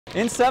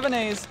In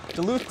 7A's,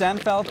 Duluth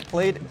Denfeld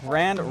played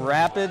Grand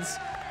Rapids.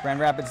 Grand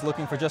Rapids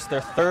looking for just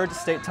their third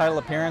state title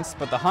appearance,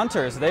 but the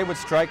Hunters, they would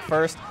strike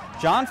first.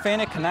 John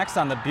Fainick connects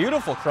on the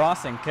beautiful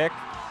crossing kick.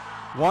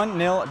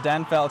 1-0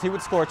 Denfeld. He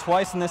would score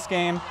twice in this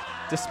game.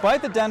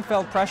 Despite the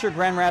Denfeld pressure,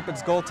 Grand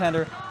Rapids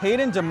goaltender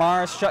Hayden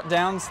DeMars shut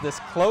down this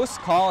close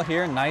call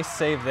here. Nice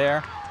save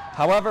there.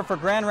 However, for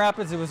Grand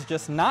Rapids, it was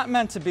just not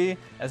meant to be,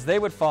 as they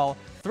would fall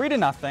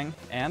 3-0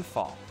 and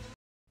fall.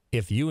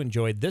 If you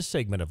enjoyed this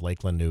segment of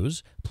Lakeland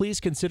News, please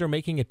consider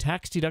making a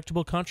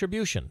tax-deductible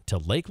contribution to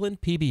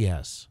Lakeland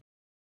PBS.